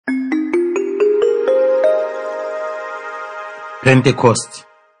Pentecost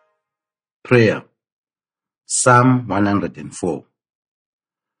Prayer. Psalm 104.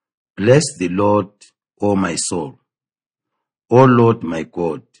 Bless the Lord, O my soul. O Lord my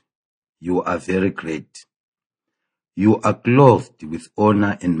God, you are very great. You are clothed with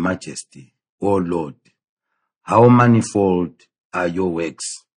honor and majesty, O Lord. How manifold are your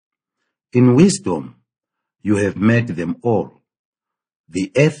works. In wisdom you have made them all.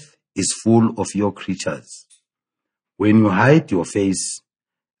 The earth is full of your creatures. When you hide your face,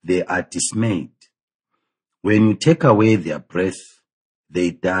 they are dismayed. When you take away their breath,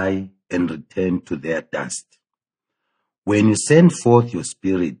 they die and return to their dust. When you send forth your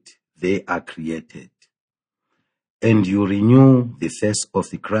spirit, they are created, and you renew the face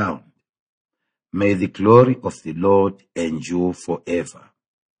of the ground. May the glory of the Lord endure forever.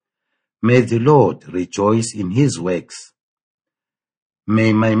 May the Lord rejoice in his works.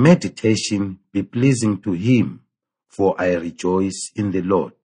 May my meditation be pleasing to him, for I rejoice in the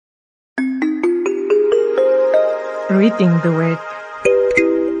Lord. Reading the Word.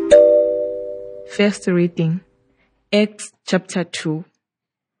 First reading, Acts chapter 2.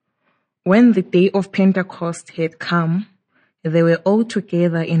 When the day of Pentecost had come, they were all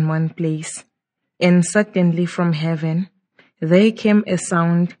together in one place, and suddenly from heaven there came a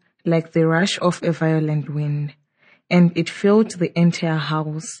sound like the rush of a violent wind, and it filled the entire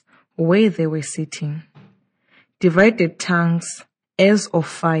house where they were sitting. Divided tongues, as of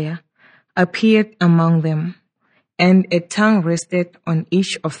fire, appeared among them, and a tongue rested on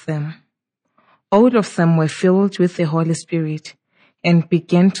each of them. All of them were filled with the Holy Spirit and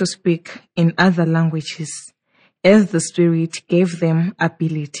began to speak in other languages, as the Spirit gave them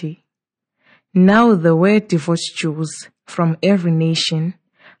ability. Now there were devout Jews from every nation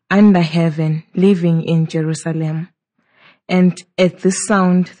under heaven living in Jerusalem. And at this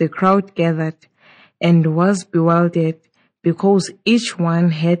sound the crowd gathered and was bewildered, because each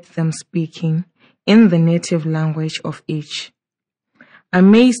one heard them speaking in the native language of each.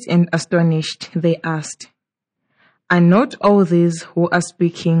 Amazed and astonished, they asked, "Are not all these who are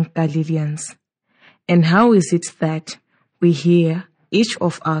speaking Galileans? And how is it that we hear, each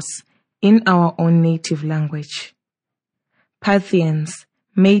of us, in our own native language?" Parthians,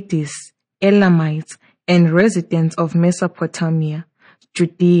 Medes, Elamites, and residents of Mesopotamia,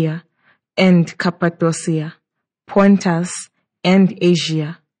 Judea, and Cappadocia, Pontus, and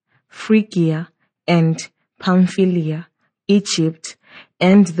Asia, Phrygia, and Pamphylia, Egypt,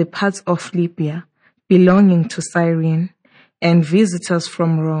 and the parts of Libya belonging to Cyrene, and visitors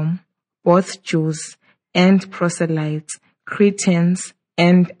from Rome, both Jews and proselytes, Cretans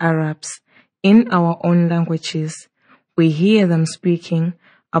and Arabs, in our own languages, we hear them speaking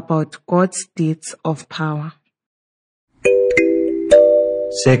about God's deeds of power.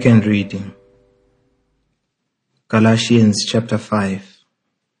 Second reading, Galatians chapter 5.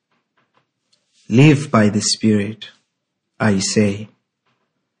 Live by the Spirit, I say,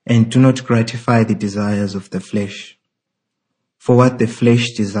 and do not gratify the desires of the flesh. For what the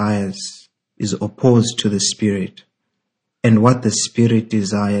flesh desires is opposed to the Spirit, and what the Spirit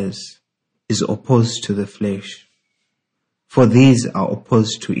desires is opposed to the flesh. For these are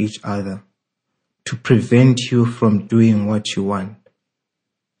opposed to each other, to prevent you from doing what you want.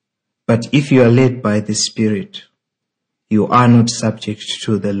 But if you are led by the Spirit, you are not subject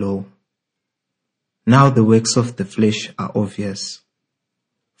to the law. Now the works of the flesh are obvious: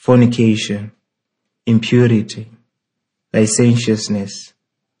 fornication, impurity, licentiousness,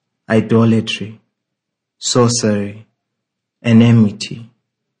 idolatry, sorcery, enmity,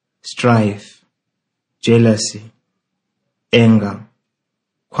 strife, jealousy, anger,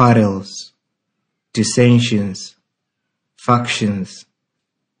 quarrels, dissensions, factions,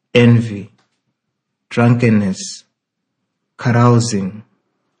 envy, drunkenness, carousing,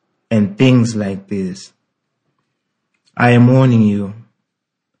 and things like this. I am warning you,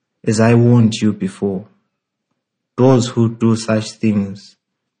 as I warned you before. Those who do such things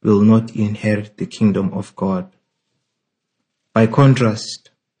will not inherit the kingdom of God. By contrast,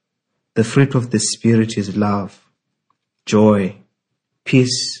 the fruit of the Spirit is love, joy,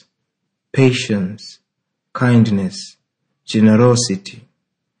 peace, patience, kindness, generosity,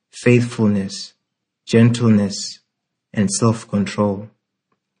 faithfulness, gentleness, and self-control.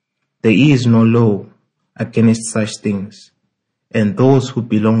 There is no law against such things, and those who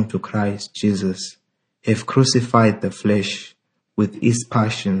belong to Christ Jesus have crucified the flesh with its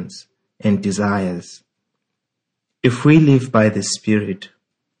passions and desires. If we live by the Spirit,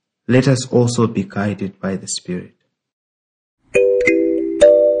 let us also be guided by the Spirit.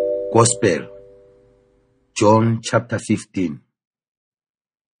 Gospel. John chapter 15.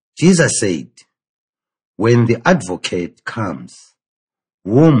 Jesus said, When the Advocate comes,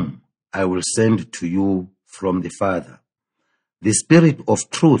 whom I will send to you from the Father, the Spirit of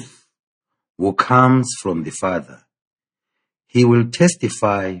truth who comes from the Father, he will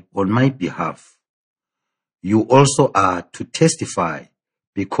testify on my behalf. You also are to testify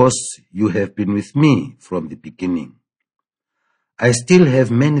because you have been with me from the beginning. I still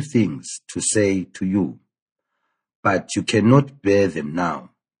have many things to say to you, but you cannot bear them now.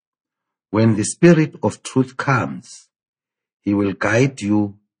 When the Spirit of truth comes, he will guide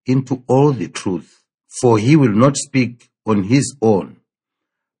you into all the truth, for he will not speak on his own,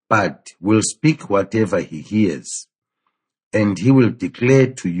 but will speak whatever he hears, and he will declare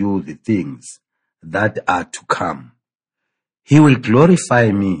to you the things that are to come. He will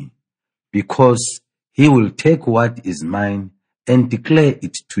glorify me, because he will take what is mine and declare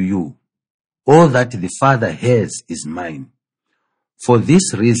it to you. All that the Father has is mine. For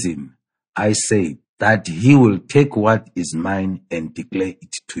this reason, I say that he will take what is mine and declare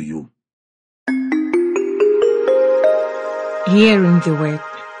it to you. Hearing the word.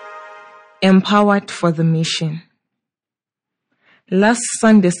 Empowered for the mission. Last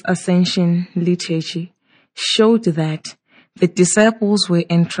Sunday's Ascension liturgy showed that the disciples were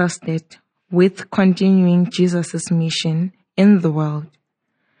entrusted with continuing Jesus' mission in the world.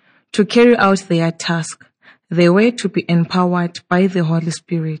 To carry out their task, they were to be empowered by the Holy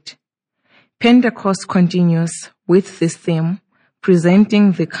Spirit. Pentecost continues with this theme,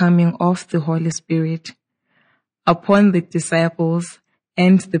 presenting the coming of the Holy Spirit upon the disciples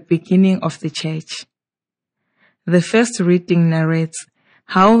and the beginning of the church. The first reading narrates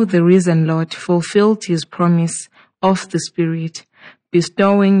how the risen Lord fulfilled his promise of the Spirit,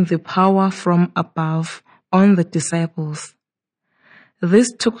 bestowing the power from above on the disciples.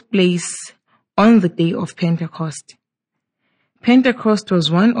 This took place on the day of Pentecost. Pentecost was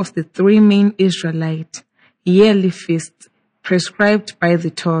one of the three main Israelite yearly feasts prescribed by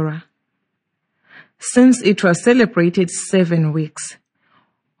the Torah. Since it was celebrated 7 weeks,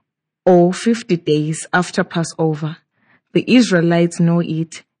 or 50 days after Passover, the Israelites know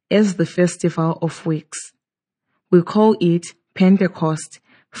it as the Festival of Weeks. We call it Pentecost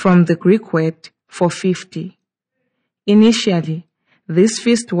from the Greek word for 50. Initially, this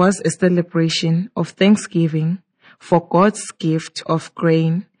feast was a celebration of thanksgiving for God's gift of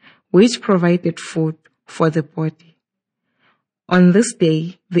grain, which provided food for the body. On this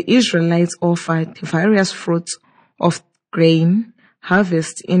day, the Israelites offered various fruits of grain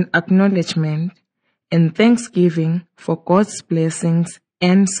harvest in acknowledgement and thanksgiving for God's blessings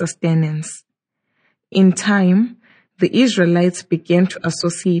and sustenance. In time, the Israelites began to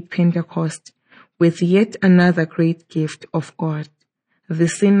associate Pentecost with yet another great gift of God, the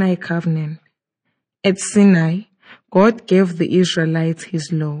Sinai covenant. At Sinai, God gave the Israelites his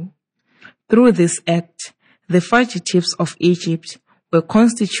law. Through this act, the fugitives of Egypt were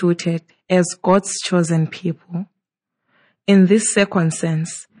constituted as God's chosen people. In this second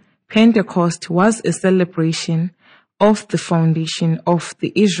sense, Pentecost was a celebration of the foundation of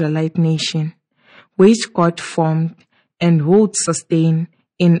the Israelite nation, which God formed and would sustain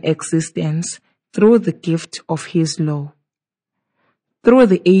in existence through the gift of his law. Through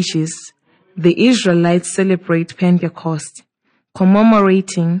the ages, the Israelites celebrate Pentecost,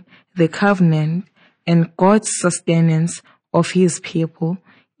 commemorating the covenant and God's sustenance of his people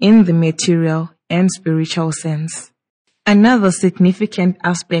in the material and spiritual sense. Another significant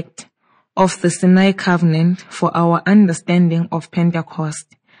aspect of the Sinai covenant for our understanding of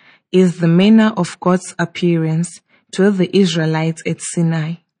Pentecost is the manner of God's appearance to the Israelites at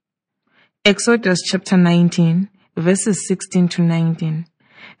Sinai. Exodus chapter 19, verses 16 to 19,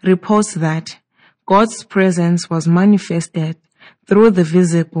 reports that God's presence was manifested through the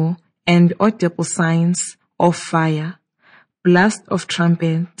visible and audible signs of fire, blast of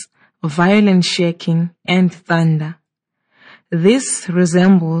trumpets, violent shaking, and thunder. This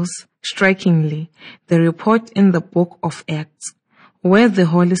resembles strikingly the report in the book of Acts, where the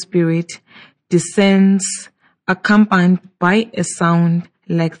Holy Spirit descends accompanied by a sound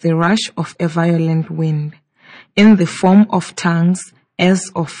like the rush of a violent wind, in the form of tongues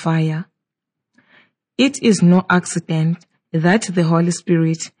as of fire. It is no accident that the Holy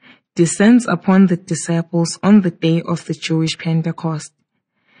Spirit descends upon the disciples on the day of the Jewish Pentecost.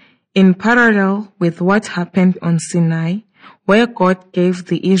 In parallel with what happened on Sinai, where God gave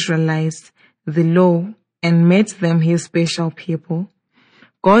the Israelites the law and made them his special people,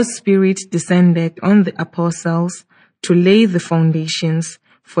 God's Spirit descended on the apostles to lay the foundations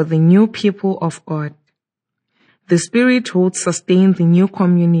for the new people of God. The Spirit would sustain the new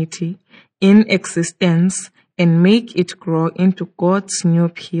community in existence and make it grow into God's new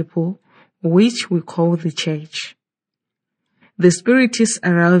people which we call the church. The Spirit's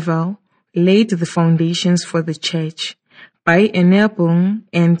arrival laid the foundations for the church by enabling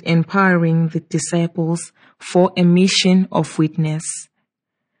and empowering the disciples for a mission of witness.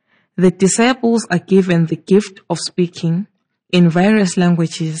 The disciples are given the gift of speaking in various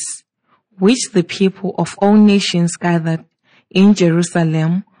languages, which the people of all nations gathered in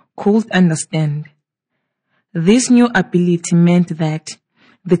Jerusalem could understand. This new ability meant that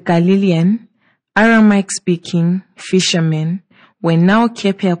the Galilean, Aramaic-speaking fishermen were now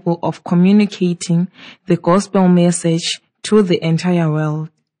capable of communicating the gospel message to the entire world,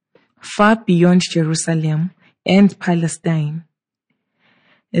 far beyond Jerusalem and Palestine.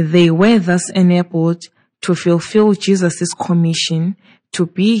 They were thus enabled to fulfill Jesus' commission to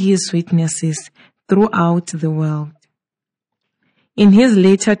be his witnesses throughout the world. In his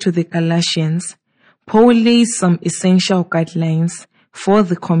letter to the Galatians, Paul lays some essential guidelines for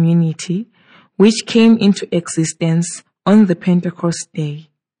the community which came into existence on the Pentecost day.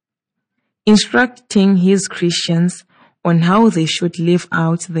 Instructing his Christians on how they should live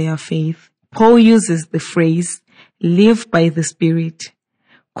out their faith, Paul uses the phrase, live by the Spirit,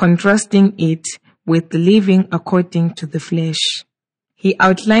 contrasting it with living according to the flesh. He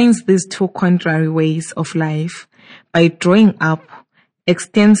outlines these two contrary ways of life by drawing up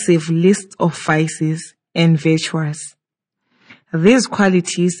extensive lists of vices and virtues. These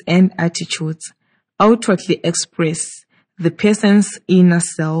qualities and attitudes outwardly express the person's inner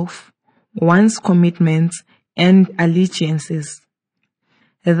self, one's commitments and allegiances.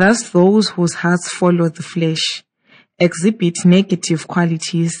 Thus, those whose hearts follow the flesh exhibit negative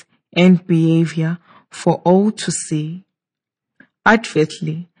qualities and behavior for all to see.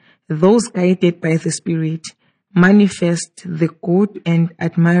 Outwardly, those guided by the Spirit manifest the good and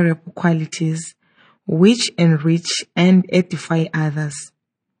admirable qualities which enrich and edify others.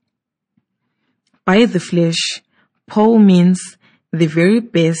 By the flesh, Paul means the very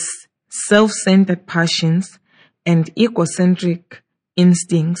best self-centered passions and egocentric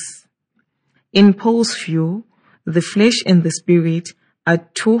instincts. In Paul's view, the flesh and the spirit are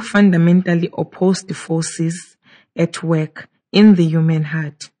two fundamentally opposed forces at work in the human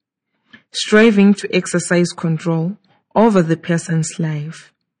heart, striving to exercise control over the person's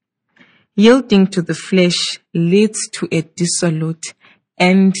life. Yielding to the flesh leads to a dissolute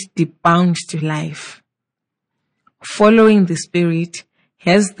and debound life. Following the Spirit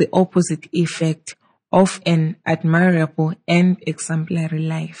has the opposite effect of an admirable and exemplary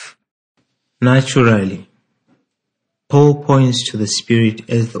life. Naturally, Paul points to the Spirit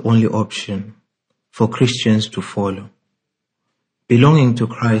as the only option for Christians to follow. Belonging to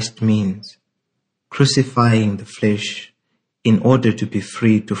Christ means crucifying the flesh in order to be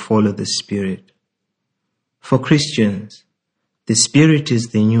free to follow the Spirit. For Christians, the Spirit is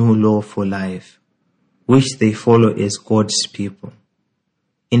the new law for life, which they follow as God's people.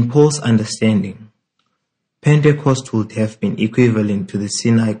 In Paul's understanding, Pentecost would have been equivalent to the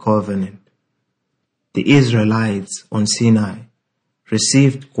Sinai covenant. The Israelites on Sinai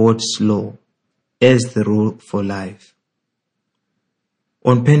received God's law as the rule for life.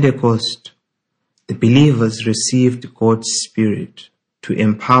 On Pentecost, the believers received God's Spirit to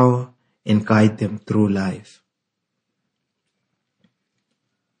empower and guide them through life.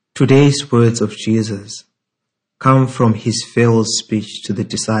 Today's words of Jesus come from his farewell speech to the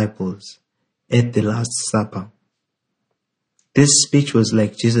disciples at the Last Supper. This speech was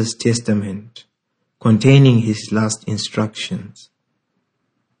like Jesus' testament, containing his last instructions.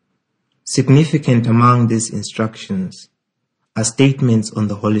 Significant among these instructions are statements on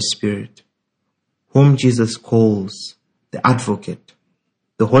the Holy Spirit, whom Jesus calls the Advocate.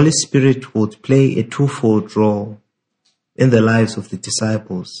 The Holy Spirit would play a twofold role in the lives of the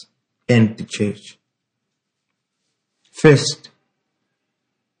disciples and the church. First,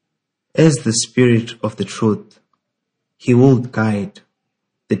 as the Spirit of the truth, he would guide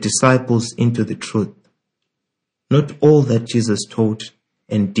the disciples into the truth. Not all that Jesus taught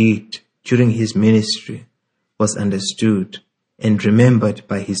and did during his ministry was understood and remembered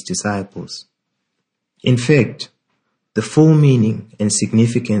by his disciples. In fact, the full meaning and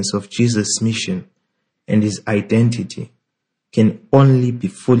significance of Jesus' mission and his identity can only be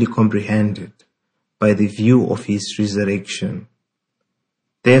fully comprehended by the view of his resurrection.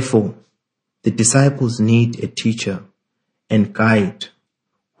 Therefore, the disciples need a teacher and guide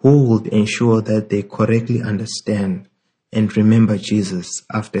who would ensure that they correctly understand and remember Jesus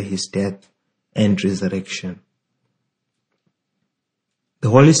after his death and resurrection. The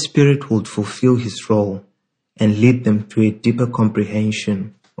Holy Spirit would fulfill his role and lead them to a deeper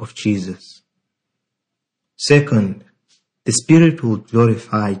comprehension of Jesus. Second, the Spirit would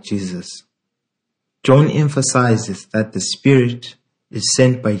glorify Jesus John emphasizes that the Spirit is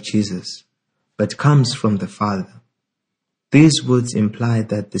sent by Jesus, but comes from the Father. These words imply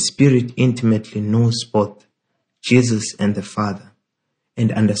that the Spirit intimately knows both Jesus and the Father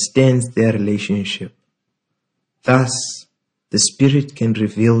and understands their relationship. Thus, the Spirit can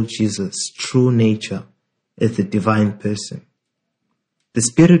reveal Jesus' true nature as the divine person. The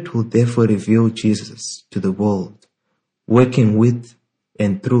Spirit will therefore reveal Jesus to the world, working with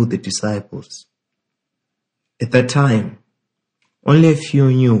and through the disciples. At that time, only a few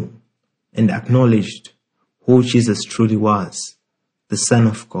knew and acknowledged who Jesus truly was, the Son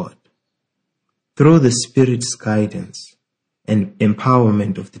of God. Through the Spirit's guidance and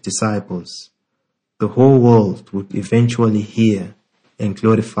empowerment of the disciples, the whole world would eventually hear and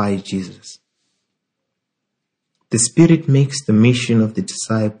glorify Jesus. The Spirit makes the mission of the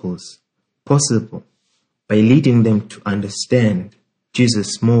disciples possible by leading them to understand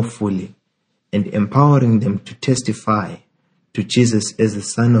Jesus more fully and empowering them to testify to Jesus as the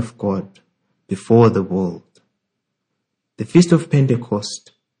Son of God before the world. The Feast of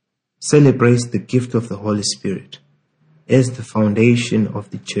Pentecost celebrates the gift of the Holy Spirit as the foundation of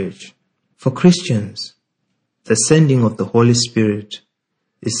the Church. For Christians, the sending of the Holy Spirit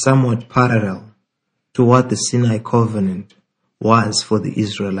is somewhat parallel to what the Sinai Covenant was for the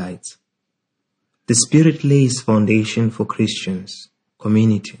Israelites. The Spirit lays foundation for Christians'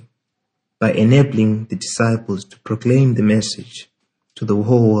 community by enabling the disciples to proclaim the message to the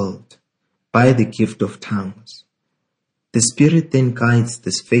whole world by the gift of tongues. The Spirit then guides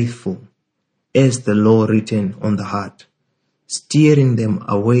the faithful as the law written on the heart, steering them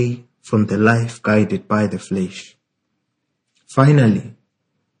away from the life guided by the flesh. Finally,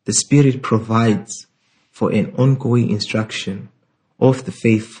 the Spirit provides for an ongoing instruction of the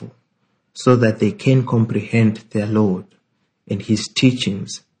faithful so that they can comprehend their Lord and His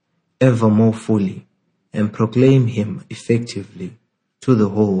teachings ever more fully and proclaim Him effectively to the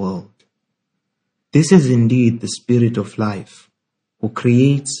whole world. This is indeed the Spirit of life, who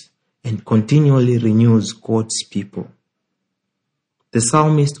creates and continually renews God's people. The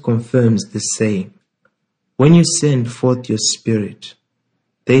psalmist confirms this saying, "When you send forth your Spirit,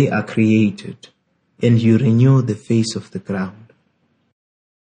 they are created, and you renew the face of the ground."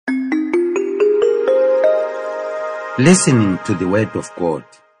 Listening to the Word of God.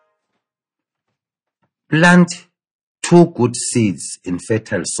 Plant 2 good seeds in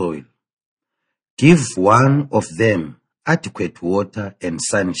fertile soil. Give one of them adequate water and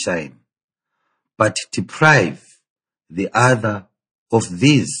sunshine, but deprive the other of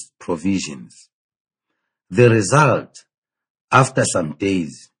these provisions. The result, after some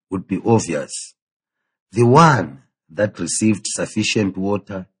days, would be obvious. The one that received sufficient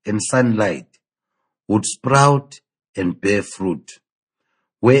water and sunlight would sprout and bear fruit,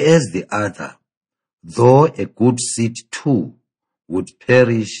 whereas the other, though a good seed too, would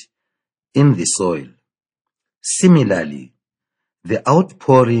perish in the soil. Similarly, the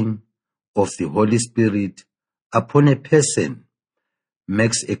outpouring of the Holy Spirit upon a person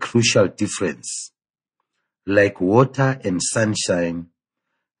makes a crucial difference. Like water and sunshine,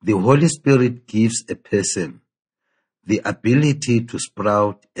 the Holy Spirit gives a person the ability to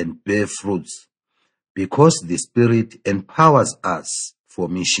sprout and bear fruits because the Spirit empowers us for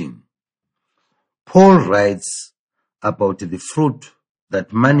mission. Paul writes about the fruit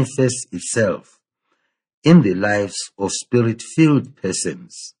that manifests itself in the lives of Spirit-filled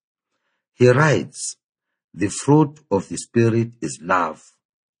persons. He writes, "The fruit of the Spirit is love,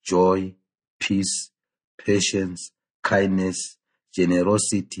 joy, peace, patience, kindness,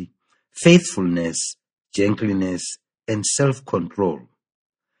 generosity, faithfulness, gentleness, and self-control."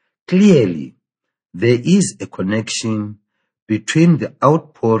 Clearly, there is a connection between the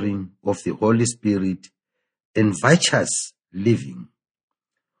outpouring of the Holy Spirit and virtuous living.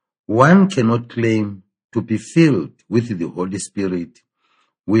 One cannot claim to be filled with the Holy Spirit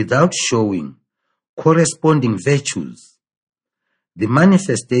without showing corresponding virtues. The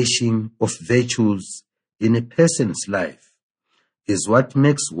manifestation of virtues in a person's life is what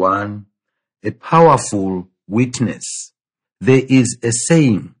makes one a powerful witness. There is a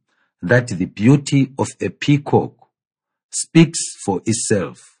saying that the beauty of a peacock speaks for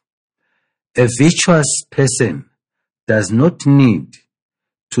itself. A virtuous person does not need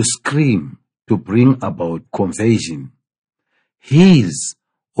to scream to bring about conversion. His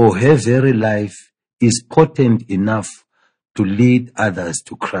or her very life is potent enough to lead others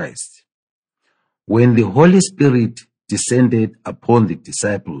to Christ. When the Holy Spirit descended upon the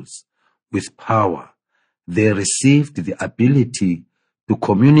disciples with power, they received the ability to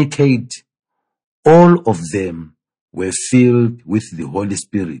communicate. All of them were filled with the Holy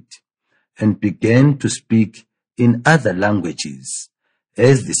Spirit. and began to speak in other languages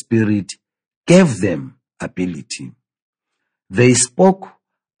as the Spirit gave them ability. They spoke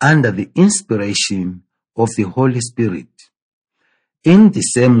under the inspiration of the Holy Spirit. In the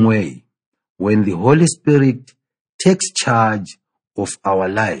same way, when the Holy Spirit takes charge of our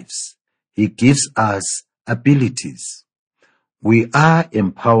lives, He gives us abilities. We are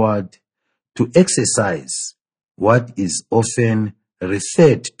empowered to exercise what is often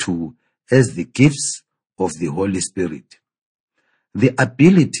referred to as the gifts of the Holy Spirit. The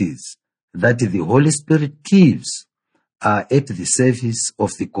abilities that the Holy Spirit gives are at the service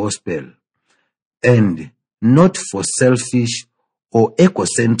of the gospel and not for selfish or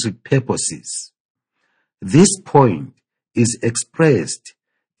egocentric purposes. This point is expressed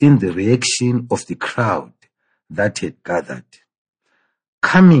in the reaction of the crowd that had gathered,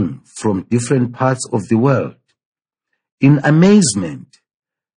 coming from different parts of the world. In amazement,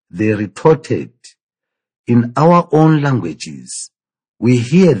 they retorted, "In our own languages, we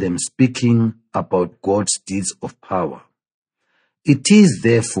hear them speaking about God's deeds of power." It is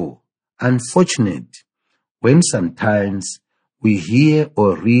therefore unfortunate when sometimes we hear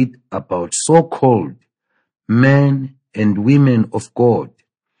or read about so-called men and women of God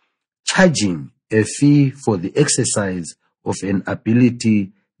charging a fee for the exercise of an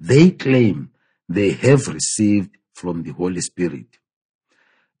ability they claim they have received from the Holy Spirit.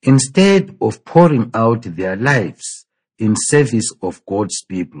 Instead of pouring out their lives in service of God's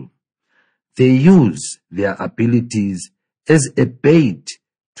people, they use their abilities as a bait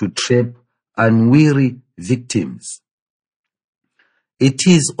to trap unwary victims. It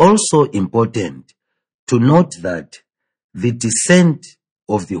is also important to note that the descent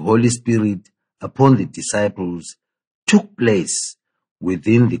of the Holy Spirit upon the disciples took place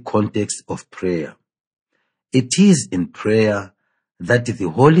within the context of prayer. It is in prayer that the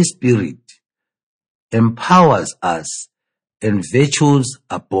Holy Spirit empowers us and virtues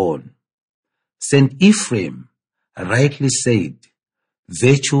are born. St. Ephraim rightly said,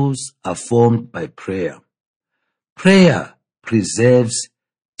 "Virtues are formed by prayer." Prayer preserves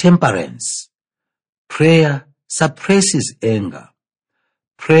temperance. Prayer suppresses anger.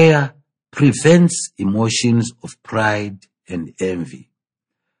 Prayer prevents emotions of pride and envy.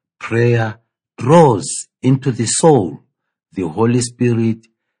 Prayer draws into the soul the Holy Spirit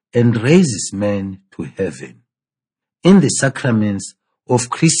and raises man to heaven. In the sacraments of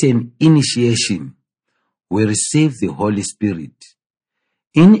Christian initiation, we receive the Holy Spirit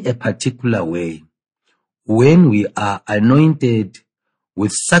in a particular way when we are anointed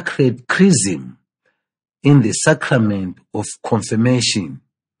with sacred chrism. In the sacrament of confirmation,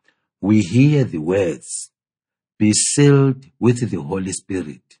 we hear the words, "Be sealed with the Holy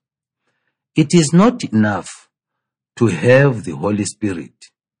Spirit." It is not enough to have the Holy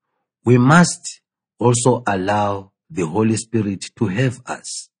Spirit. We must also allow the Holy Spirit to have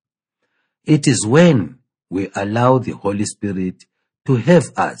us. It is when we allow the Holy Spirit to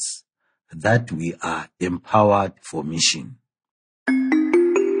have us that we are empowered for mission.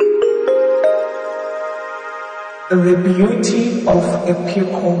 The beauty of a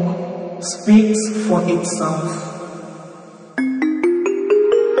peacock speaks for itself.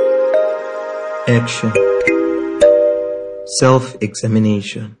 Action.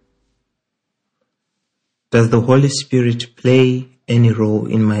 Self-examination. Does the Holy Spirit play any role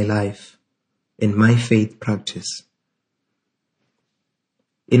in my life, in my faith practice?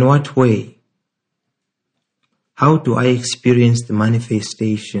 In what way? How do I experience the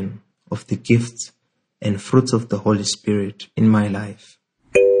manifestation of the gifts and fruits of the Holy Spirit in my life?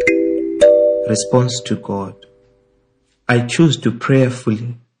 Response to God. I choose to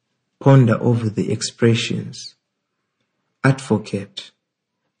prayerfully ponder over the expressions advocate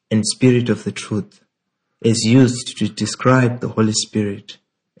and Spirit of the truth as used to describe the Holy Spirit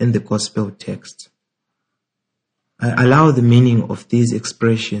in the Gospel text. I allow the meaning of these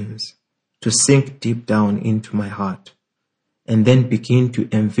expressions to sink deep down into my heart and then begin to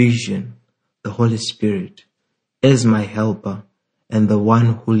envision the Holy Spirit as my helper and the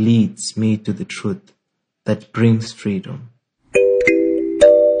one who leads me to the truth that brings freedom.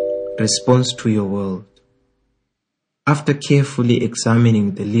 Response to your world. After carefully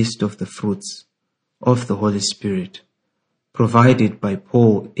examining the list of the fruits of the Holy Spirit provided by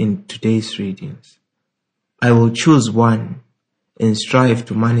Paul in today's readings, I will choose one and strive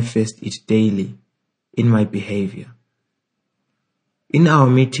to manifest it daily in my behavior. In our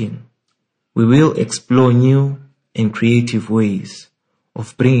meeting, we will explore new and creative ways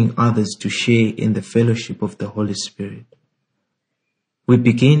of bringing others to share in the fellowship of the Holy Spirit. We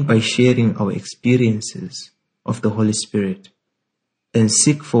begin by sharing our experiences of the Holy Spirit and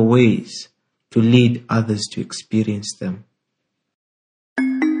seek for ways to lead others to experience them.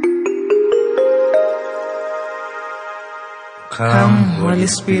 Come, Holy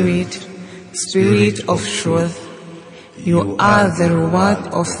Spirit, Spirit of truth. You are the reward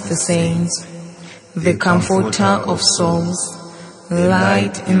of the saints, the comforter of souls,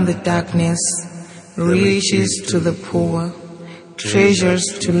 light in the darkness, riches to the poor, treasures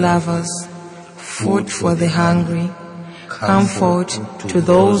to lovers, food for the hungry, comfort to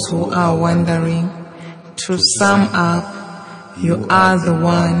those who are wandering. To sum up, you are the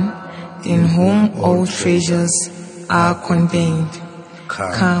one in whom all treasures are contained.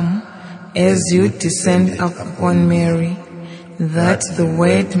 Come, as you descend upon Mary, that the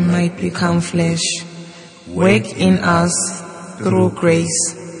Word might become flesh. Work in us through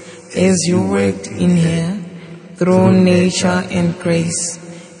grace, as you worked in her, through nature and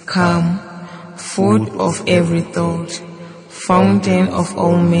grace. Come, food of every thought, fountain of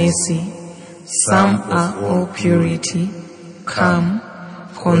all mercy, some are all purity. Come,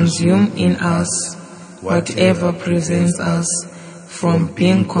 consume in us whatever prevents us from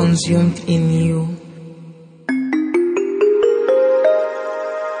being consumed in you.